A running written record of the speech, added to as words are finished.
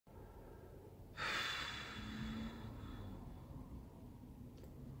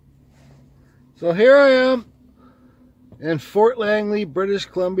So here I am in Fort Langley, British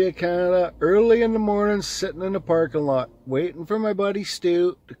Columbia, Canada, early in the morning, sitting in the parking lot, waiting for my buddy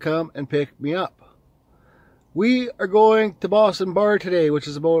Stu to come and pick me up. We are going to Boston Bar today, which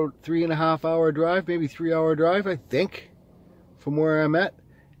is about a 3.5 hour drive, maybe 3 hour drive, I think, from where I'm at.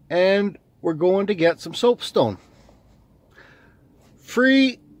 And we're going to get some soapstone.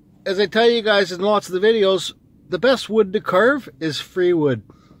 Free, as I tell you guys in lots of the videos, the best wood to carve is free wood.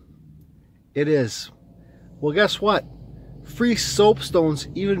 It is. Well, guess what? Free soapstone's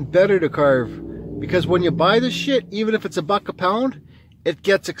even better to carve, because when you buy this shit, even if it's $1 a pound, it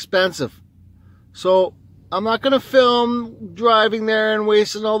gets expensive. So I'm not gonna film driving there and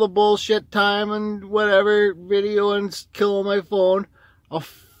wasting all the bullshit time and whatever video and killing my phone.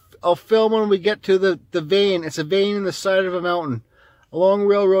 I'll film when we get to the vein. It's a vein in the side of a mountain along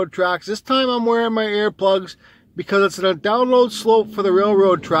railroad tracks. This time I'm wearing my earplugs because it's in a download slope for the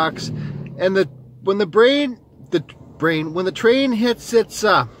railroad tracks, and when the train hits its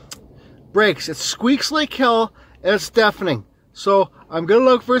brakes, it squeaks like hell and it's deafening. So I'm gonna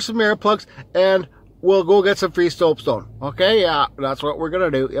look for some earplugs and we'll go get some free soapstone. Okay, yeah, that's what we're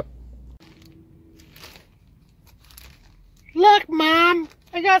gonna do. Yep. Look, Mom,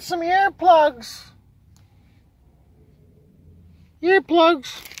 I got some earplugs.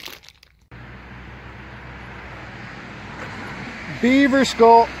 Earplugs. Beaver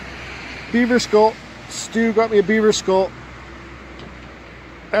skull. Beaver skull. Stu got me a beaver skull.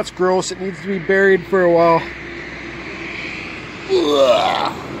 That's gross. It needs to be buried for a while.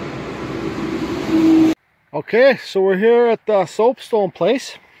 Ugh. Okay, so we're here at the soapstone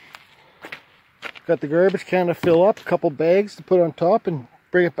place. Got the garbage can to fill up, a couple bags to put on top and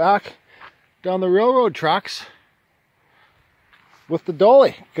bring it back down the railroad tracks with the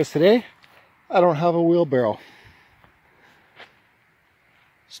dolly, because today I don't have a wheelbarrow.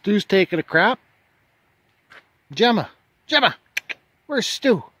 Stu's taking a crap. Gemma, where's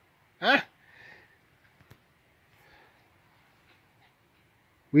Stu? Huh?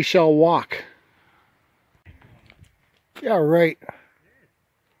 We shall walk. Yeah, right.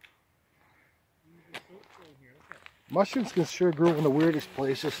 Mushrooms can sure grow in the weirdest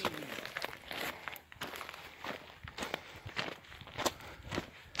places.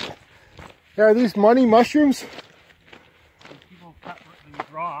 Yeah, are these money mushrooms? People cut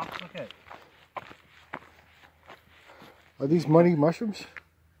the raw. Look at it. Are these money mushrooms?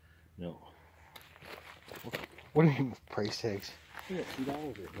 No. What do you mean with price tags? I got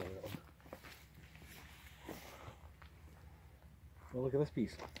 $2 here. Well, look at this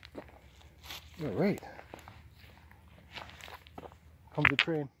piece. Yeah, right. Comes the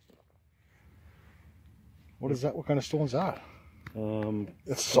train. What is that? What kind of stone is that?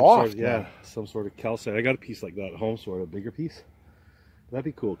 It's soft. Yeah, some sort of calcite. I got a piece like that at home, sort of a bigger piece. That'd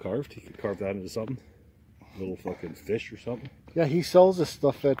be cool carved. You could carve that into something. A little fucking fish or something. Yeah, he sells this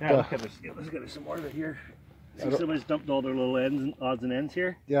stuff at... Yeah, look at this. Let's get some more of it here. See, somebody's dumped all their little ends and odds and ends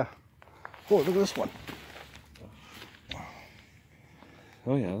here. Yeah. Oh, look at this one.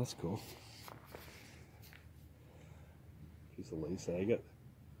 Oh yeah, that's cool. Piece of lace agate.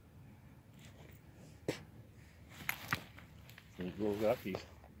 Pretty cool, that piece.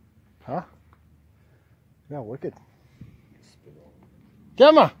 Huh? Yeah, wicked.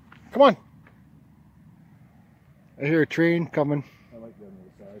 Gemma, come on. I hear a train coming. I like them on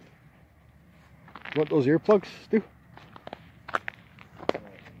the side. You want those earplugs, Stu?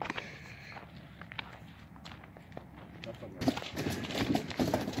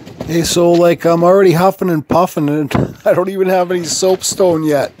 Hey, so like I'm already huffing and puffing and I don't even have any soapstone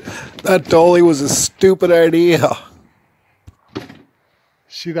yet. That dolly was a stupid idea.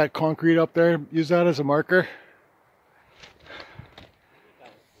 See that concrete up there? Use that as a marker.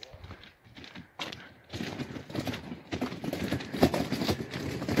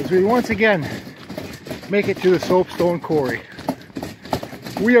 As we once again make it to the soapstone quarry,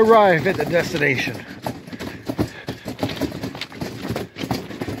 we arrive at the destination.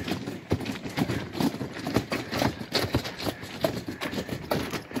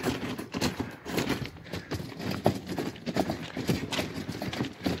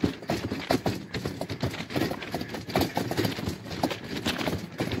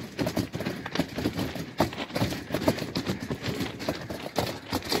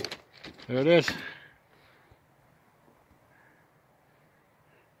 There it is. This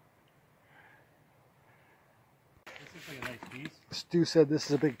looks like a nice piece. Stu said this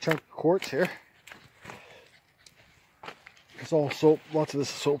is a big chunk of quartz here. It's all soap, lots of this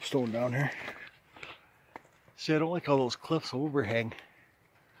soapstone down here. See, I don't like how those cliffs overhang,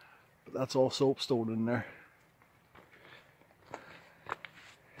 but that's all soapstone in there.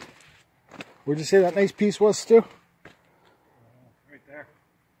 Where'd you say that nice piece was, Stu? Right there.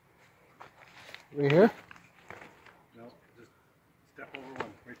 Right here? No, just step over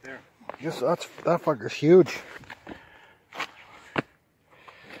one. Right there. That fucker's huge. Another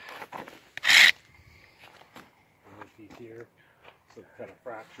piece here. So it's kind of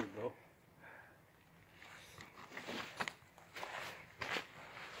fractured though.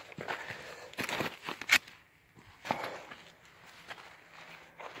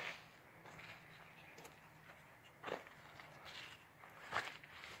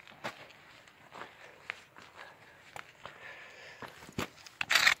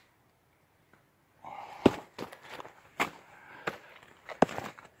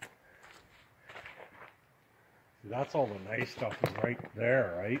 That's all the nice stuff is right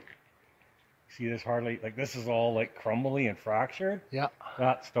there, right? See this hardly, like this is all like crumbly and fractured. Yeah.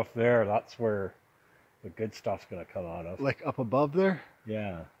 That stuff there, that's where the good stuff's gonna come out of. Like up above there?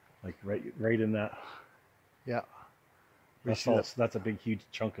 Yeah, like right in that. Yeah. That's a big huge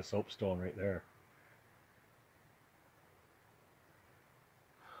chunk of soapstone right there.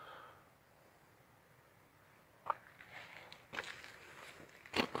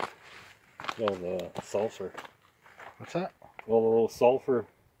 Well, the sulfur. What's that? Well, the little sulfur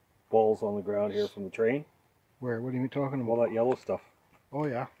balls on the ground here from the train. Where? What are you talking about? All that yellow stuff. Oh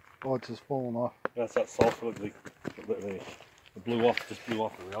yeah. Oh, it's just falling off. That's that sulfur that blew off the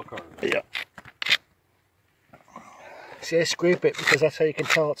rail car. Yeah. See, I scrape it because that's how you can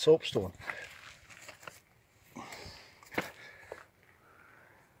tell it's soapstone.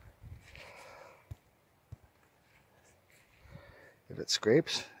 If it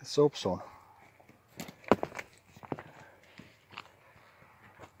scrapes, it's soapstone.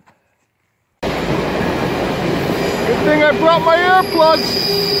 Good thing I brought my earplugs.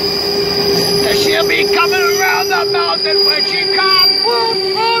 She'll be coming around the mountain when she comes. Whoop,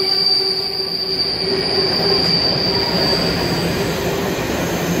 whoop.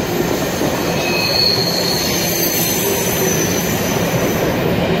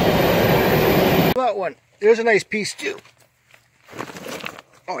 That one. There's a nice piece too.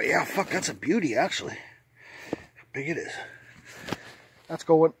 Oh yeah, fuck, that's a beauty actually. How big it is. That's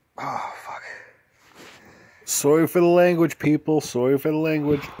going. Oh fuck. Sorry for the language, people. Sorry for the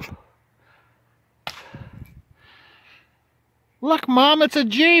language. Look, Mom, it's a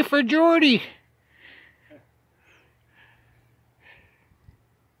J for Jordy.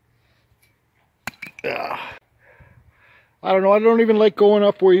 I don't know. I don't even like going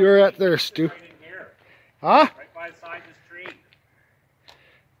up where you're at there, Stu. Right in here. Huh? Right by the side of this tree.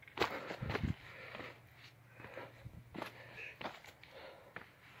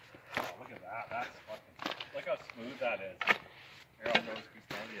 Oh, look at that. That's fucking. Look how smooth that is. Here, I'll throw this piece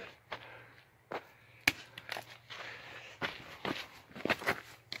down to you.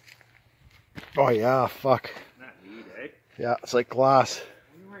 Oh yeah, fuck. Isn't that neat, eh? Yeah, it's like glass. I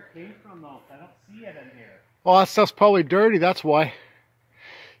wonder where it came from though. I don't see it in here. Oh, that stuff's probably dirty, that's why.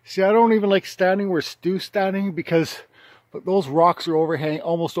 See, I don't even like standing where Stu's standing because those rocks are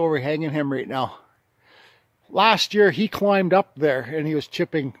almost overhanging him right now. Last year, he climbed up there and he was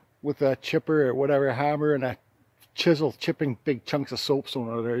chipping with a chipper or whatever, hammer and a chisel, chipping big chunks of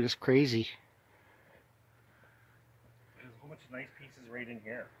soapstone out of there. Just crazy. There's so much nice pieces right in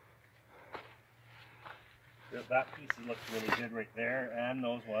here. That piece looks really good right there, and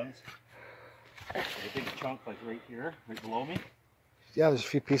those ones. There's a big chunk like right here, right below me. Yeah, there's a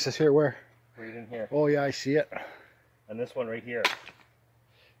few pieces here. Where? Right in here. Oh yeah, I see it. And this one right here.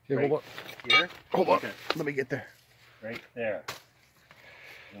 Here, right hold on. Here? Hold on. Okay. Let me get there. Right there.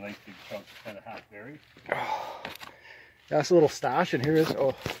 A nice big chunk, kind of half buried. Oh, that's a little stash in here. Is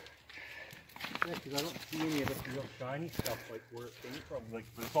oh. Yeah, because I don't see any of this real shiny stuff like where it came from. Like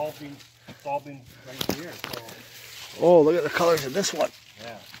it's all been right here. So. Oh, look at the colors of this one.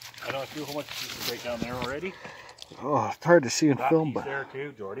 Yeah. I don't know how much is right down there already. Oh, it's hard to see in that film, piece but there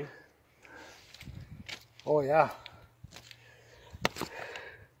too, Jordy. oh yeah.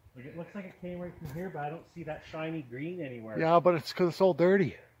 Like it looks like it came right from here, but I don't see that shiny green anywhere. Yeah, but it's because it's all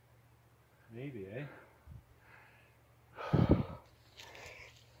dirty. Maybe, eh?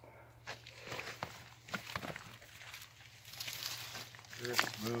 Very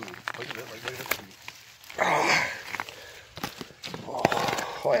smooth. Look at it, like look at this piece.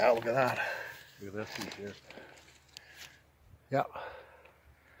 Oh yeah, look at that. Look at this piece here. Yeah.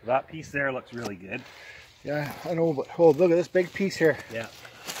 That piece there looks really good. Yeah, I know, but oh, look at this big piece here. Yeah.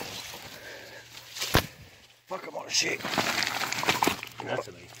 Fuck, I'm out of shape. That's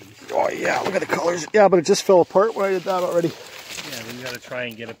a nice piece. Oh yeah, look at the colors. Yeah, but it just fell apart when I did that already. Yeah, then you gotta try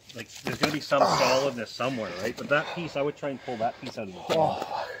and get it, like, there's gonna be some solidness somewhere, right? But that piece, I would try and pull that piece out of the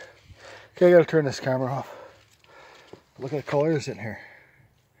Oh, Okay, I gotta turn this camera off. Look at the colors in here.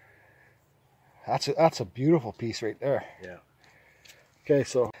 That's a beautiful piece right there. Yeah. Okay,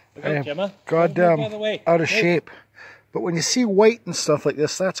 so I am goddamn out of shape. But when you see white and stuff like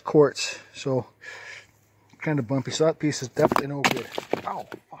this, that's quartz. So kind of bumpy. So that piece is definitely no good. Ow,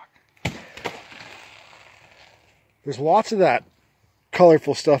 fuck. There's lots of that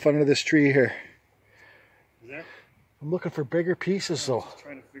colorful stuff under this tree here. Is there? I'm looking for bigger pieces though. Just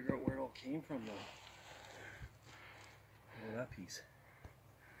trying to figure out where it all came from though. Oh, that piece.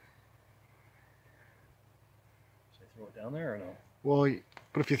 Should I throw it down there or no? Well,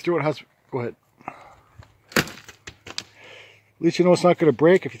 but if you throw it, go ahead. At least you know it's not going to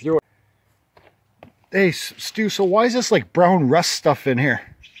break if you throw it. Hey, Stu, so why is this like brown rust stuff in here?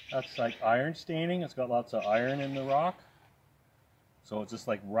 That's like iron staining. It's got lots of iron in the rock. So it's just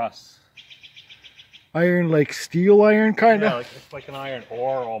like rust. Iron, like steel iron, kind of? Yeah, it's like an iron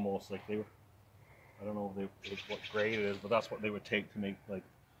ore almost. Like they were, I don't know what grade it is, but that's what they would take to make like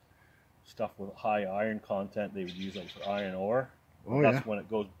stuff with high iron content. They would use like for iron ore. Oh, that's yeah. when it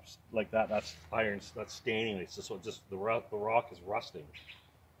goes like that. That's iron. That's staining. It's just, so just the rock is rusting.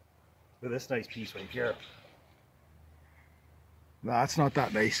 Look at this nice piece right here. No, that's not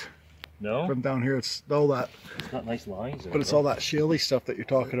that nice. No? From down here, it's all that. It's got nice lines there, but it's all that shaley stuff that you're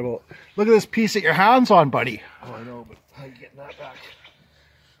talking about. Look at this piece that your hand's on, buddy. Oh, I know, but how are you getting that back?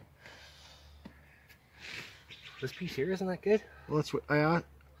 This piece here, isn't that good? Well, that's what I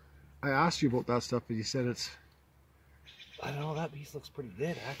asked you about that stuff, but you said it's... I don't know, that piece looks pretty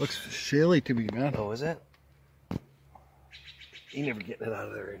good, actually. Looks shaly to me, man. Oh, is it? You're never getting it out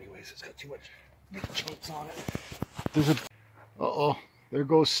of there anyways. It's got too much big chunks on it. There's a... Uh-oh. There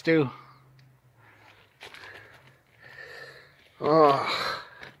goes Stu. Oh.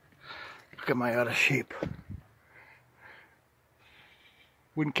 Look at my out of shape.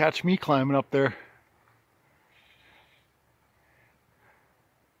 Wouldn't catch me climbing up there.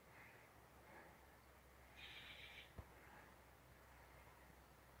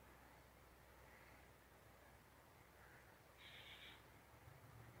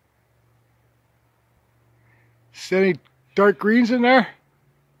 Is there any dark greens in there?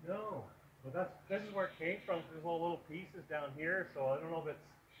 No, but this is where it came from. There's all little pieces down here, so I don't know if it's,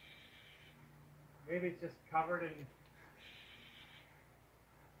 maybe it's just covered in,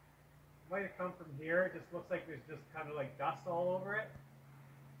 might have come from here. It just looks like there's just kind of like dust all over it.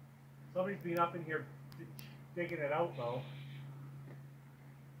 Somebody's been up in here digging it out though.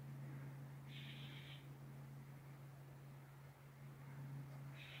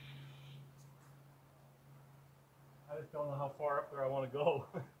 I just don't know how far up there I want to go.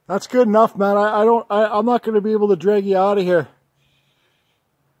 That's good enough, man. I'm not going to be able to drag you out of here.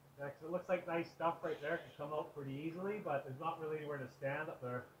 Yeah, 'cause it looks like nice stuff right there. It can come out pretty easily, but there's not really anywhere to stand up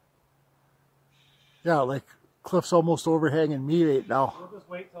there. Yeah, like cliff's almost overhanging me right now. We'll just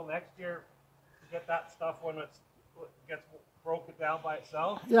wait till next year to get that stuff when it gets broken down by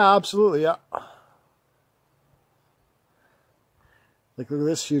itself. Yeah, absolutely, yeah. Like, look at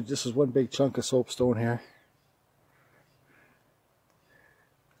this huge, this is one big chunk of soapstone here.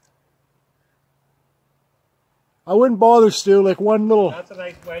 I wouldn't bother, Stu, like one little... That's a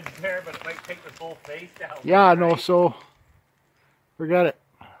nice wedge there, but it might take the whole face down. Yeah, right? no, so forget it.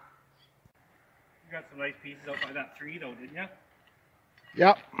 You got some nice pieces out by that tree though, didn't you?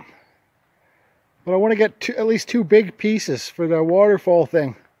 Yep. But I want to get at least two big pieces for the waterfall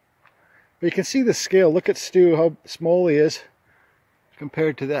thing. But you can see the scale. Look at Stu, how small he is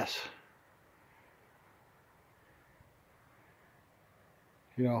compared to this.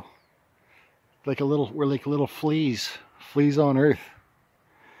 You know, like we're like little fleas on Earth.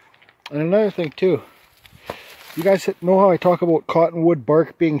 And another thing too, you guys know how I talk about cottonwood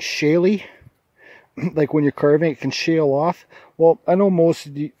bark being shaly? Like when you're carving, it can shale off. Well, I know most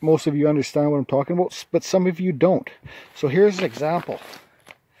of you understand what I'm talking about, but some of you don't. So here's an example.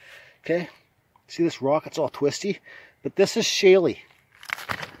 Okay, see this rock? It's all twisty, but this is shaly.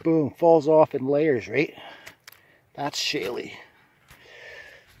 Boom, falls off in layers, right? That's shaly.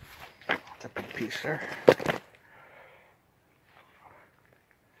 That's a big piece there.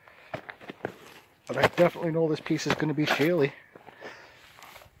 But I definitely know this piece is going to be shaly.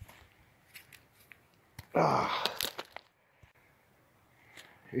 Ah.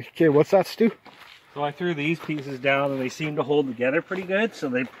 Okay, what's that, Stu? So I threw these pieces down and they seem to hold together pretty good, so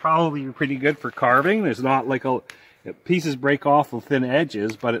they'd probably be pretty good for carving. There's not like pieces break off with thin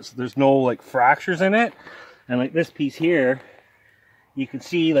edges, but there's no like fractures in it. And like this piece here, you can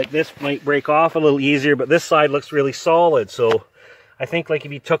see like this might break off a little easier, but this side looks really solid. So I think like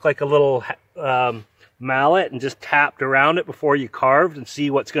if you took like a little mallet and just tapped around it before you carved and see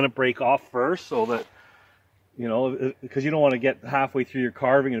what's going to break off first, so that, you know, because you don't want to get halfway through your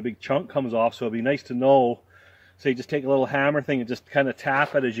carving and a big chunk comes off. So it'd be nice to know, say, just take a little hammer thing and just kind of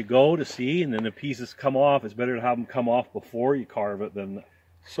tap it as you go to see, and then the pieces come off. It's better to have them come off before you carve it than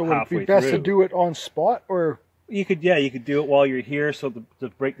so would it be best to do it on spot, or you could do it while you're here, so to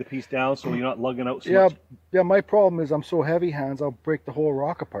break the piece down so you're not lugging out so much. Yeah, my problem is I'm so heavy hands, I'll break the whole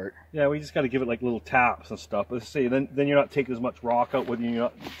rock apart. Yeah, we just got to give it like little taps and stuff. Let's say then you're not taking as much rock out when you're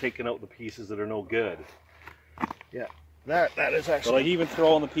not taking out the pieces that are no good. Yeah, that is actually. But like even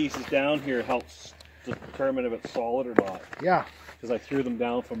throwing the pieces down here helps to determine if it's solid or not. Yeah. Because I threw them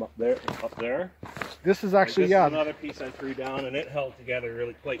down from up there. This is actually, this is another piece I threw down, and it held together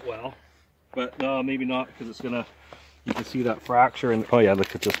really quite well. But no, maybe not, because it's gonna. You can see that fracture, and oh yeah,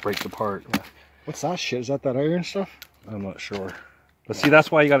 look, it just breaks apart. Yeah. What's that shit? Is that iron stuff? I'm not sure. But see, that's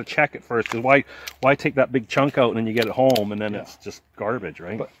why you got to check it first. Because why take that big chunk out and then you get it home and then it's just garbage,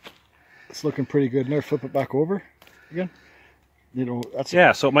 right? But it's looking pretty good now. Flip it back over again. You know, that's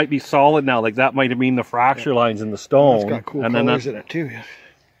so it might be solid now. Like that might mean the fracture lines in the stone. It's got cool and colors in it too. Yeah.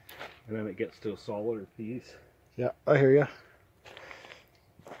 And then it gets to a solider piece. Yeah, I hear you.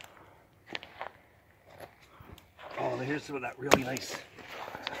 Oh, here's some of that really nice.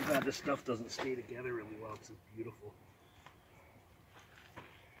 Too bad this stuff doesn't stay together really well. It's beautiful.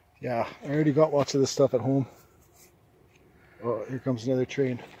 Yeah, I already got lots of this stuff at home. Oh, here comes another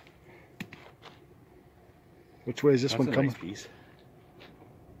train. Which way is this one coming? Nice piece.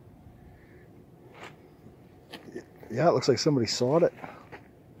 Yeah, it looks like somebody sawed it.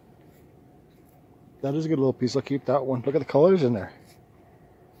 That is a good little piece. I'll keep that one. Look at the colors in there.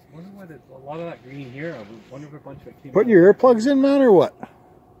 I wonder why there's a lot of that green here. I wonder if a bunch of it came. Putting your earplugs in, man, or what?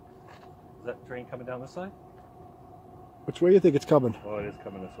 Is that train coming down this side? Which way do you think it's coming? Oh, it is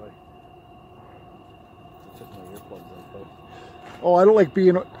coming this way. Put my earplugs in, folks. Oh, I don't like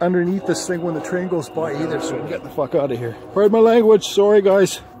being underneath this thing when the train goes by either, so I'm getting the fuck out of here. Pardon my language. Sorry,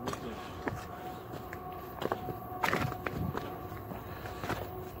 guys.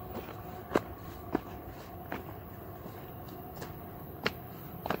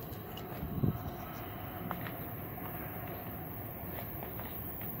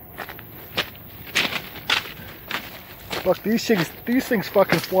 Look, these things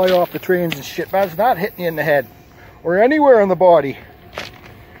fucking fly off the trains and shit. Man, it's not hitting you in the head or anywhere on the body.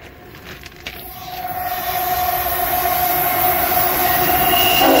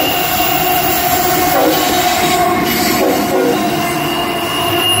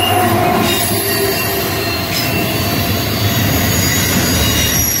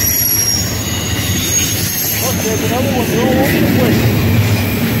 Look, there's another one all over the place.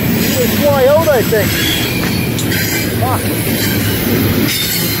 They fly out, I think.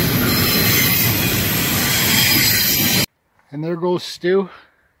 And there goes Stu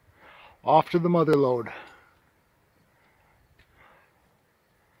off to the mother lode.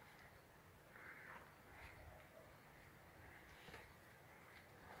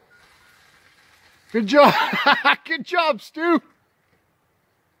 Good job. Good job, Stu.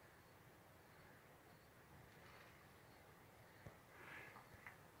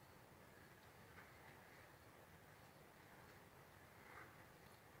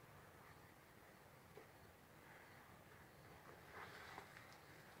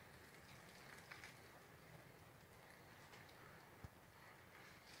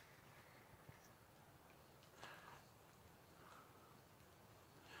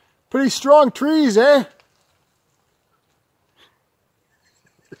 Pretty strong trees, eh?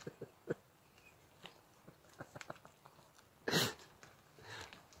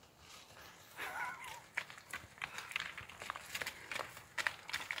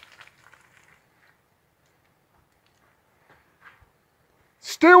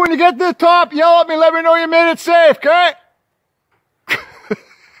 Stu, when you get to the top, yell at me, let me know you made it safe, okay?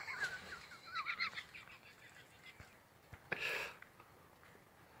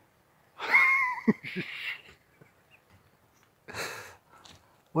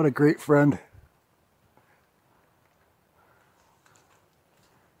 What a great friend.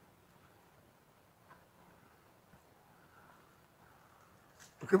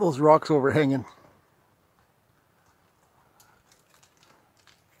 Look at those rocks overhanging.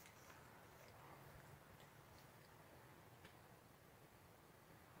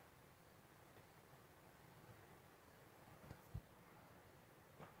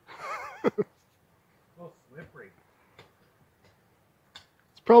 So slippery.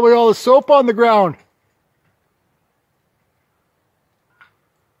 It's probably all the soap on the ground.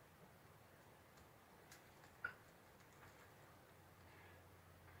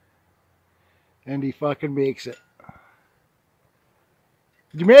 And he fucking makes it.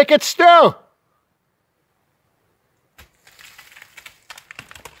 Did you make it, Stu?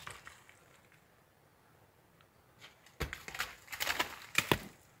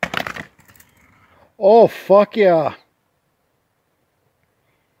 Oh, fuck yeah.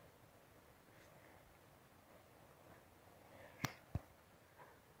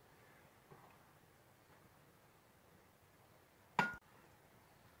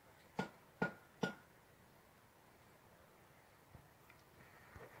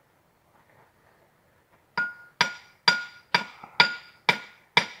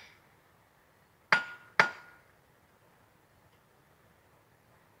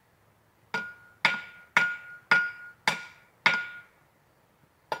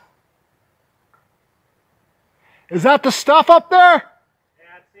 Is that the stuff up there?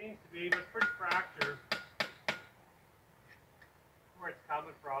 Yeah, it seems to be, but it's pretty fractured. Where it's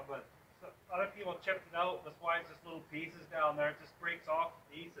coming from, but other people chipped it out. That's why it's just little pieces down there. It just breaks off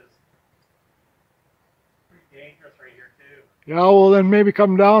the pieces. Pretty dangerous right here too. Yeah, well then maybe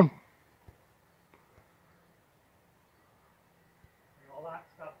come down. And all that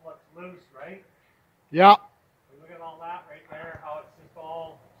stuff looks loose, right? Yeah. Look at all that right there, how it's just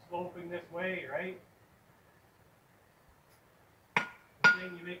all sloping this way, right?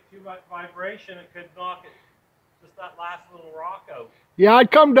 You make too much vibration, it could knock it, just that last little rock out. Yeah,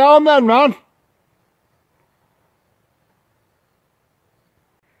 I'd come down then, man.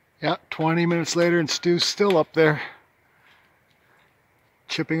 Yeah, 20 minutes later and Stu's still up there,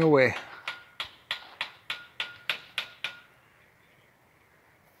 chipping away.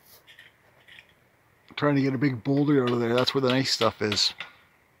 Trying to get a big boulder out of there. That's where the nice stuff is.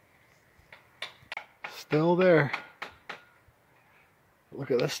 Still there. Look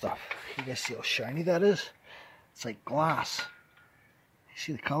at this stuff. You guys see how shiny that is? It's like glass. You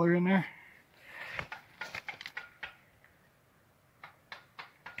see the color in there?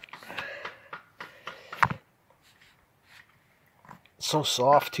 It's so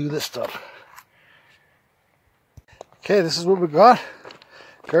soft too, this stuff. Okay, this is what we got.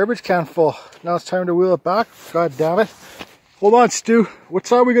 Garbage can full. Now it's time to wheel it back. God damn it. Hold on, Stu. What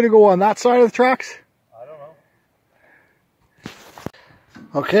side are we going to go on? That side of the tracks? I don't know.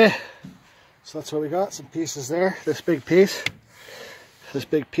 Okay, so that's what we got, some pieces there. This big piece is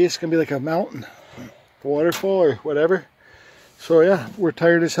gonna be like a mountain, waterfall or whatever. So yeah, we're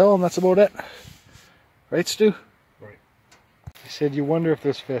tired as hell and that's about it. Right, Stu? Right. You said you wonder if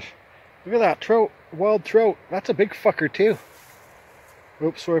there's fish. Look at that trout, wild trout. That's a big fucker too.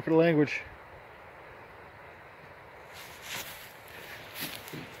 Oops, sorry for the language.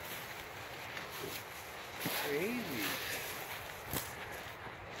 Crazy.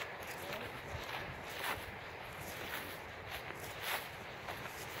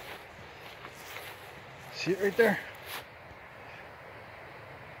 See it right there?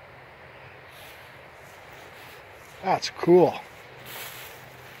 That's cool.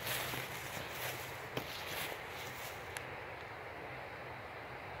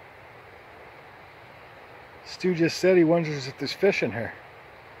 Stu just said he wonders if there's fish in here.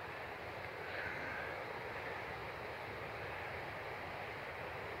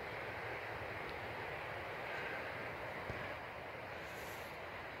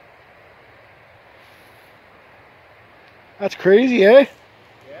 That's crazy, eh?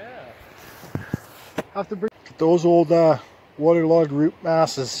 Yeah. Have to bring those old waterlogged root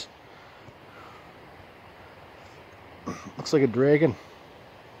masses. Looks like a dragon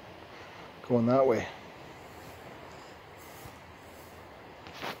going that way.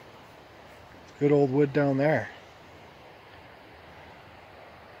 Good old wood down there.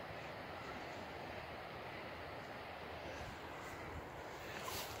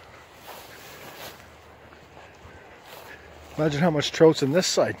 Imagine how much trout's in this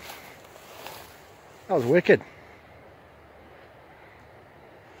side. That was wicked.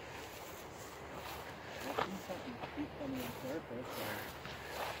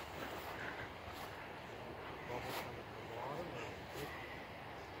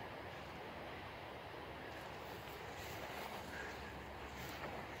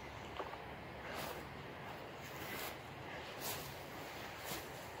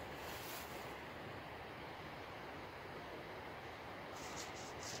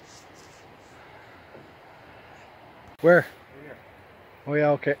 Where? Here. Oh yeah,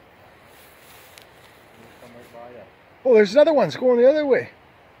 okay. Come right by you. Oh, there's another one. It's going the other way.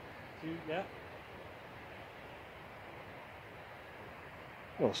 See, yeah.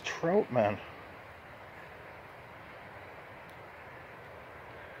 Those trout, man.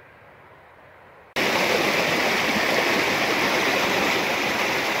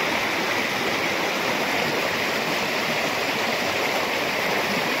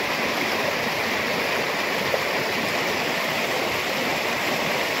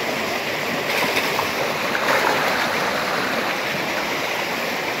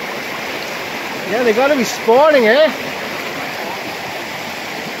 Yeah, they gotta be spawning, eh?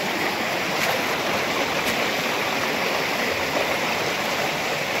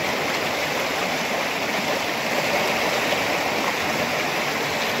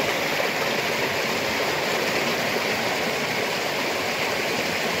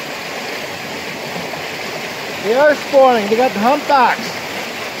 They are spawning. They got the humpbacks.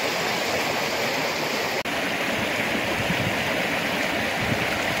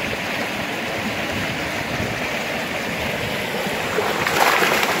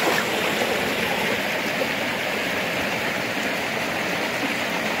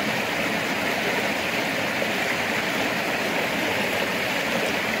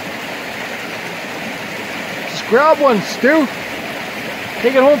 Just grab one, Stu.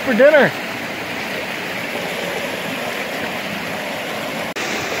 Take it home for dinner.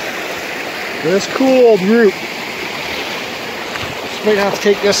 This cool old root. Just might have to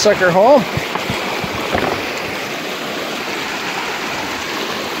take this sucker home.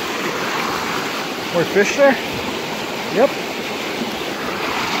 More fish there? Yep.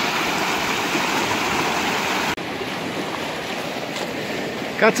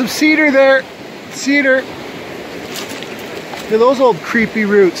 Got some cedar there. Cedar. Look at those old creepy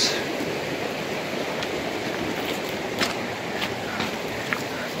roots.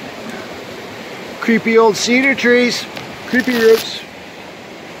 Creepy old cedar trees, creepy roots.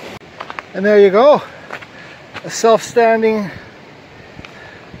 And there you go, a self-standing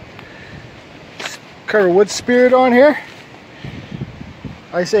carve wood spirit on here.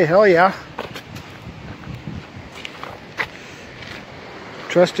 I say hell yeah.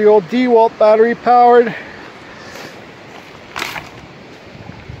 Trusty old DeWalt battery powered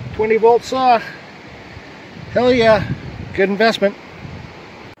 20-volt saw. Hell yeah, good investment.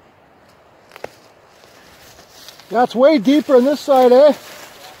 That's way deeper on this side, eh?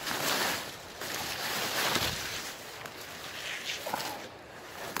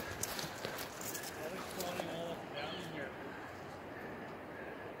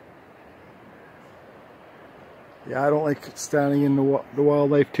 Yeah, I don't like standing in the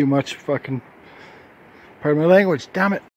wildlife too much. Fucking, pardon my language, damn it.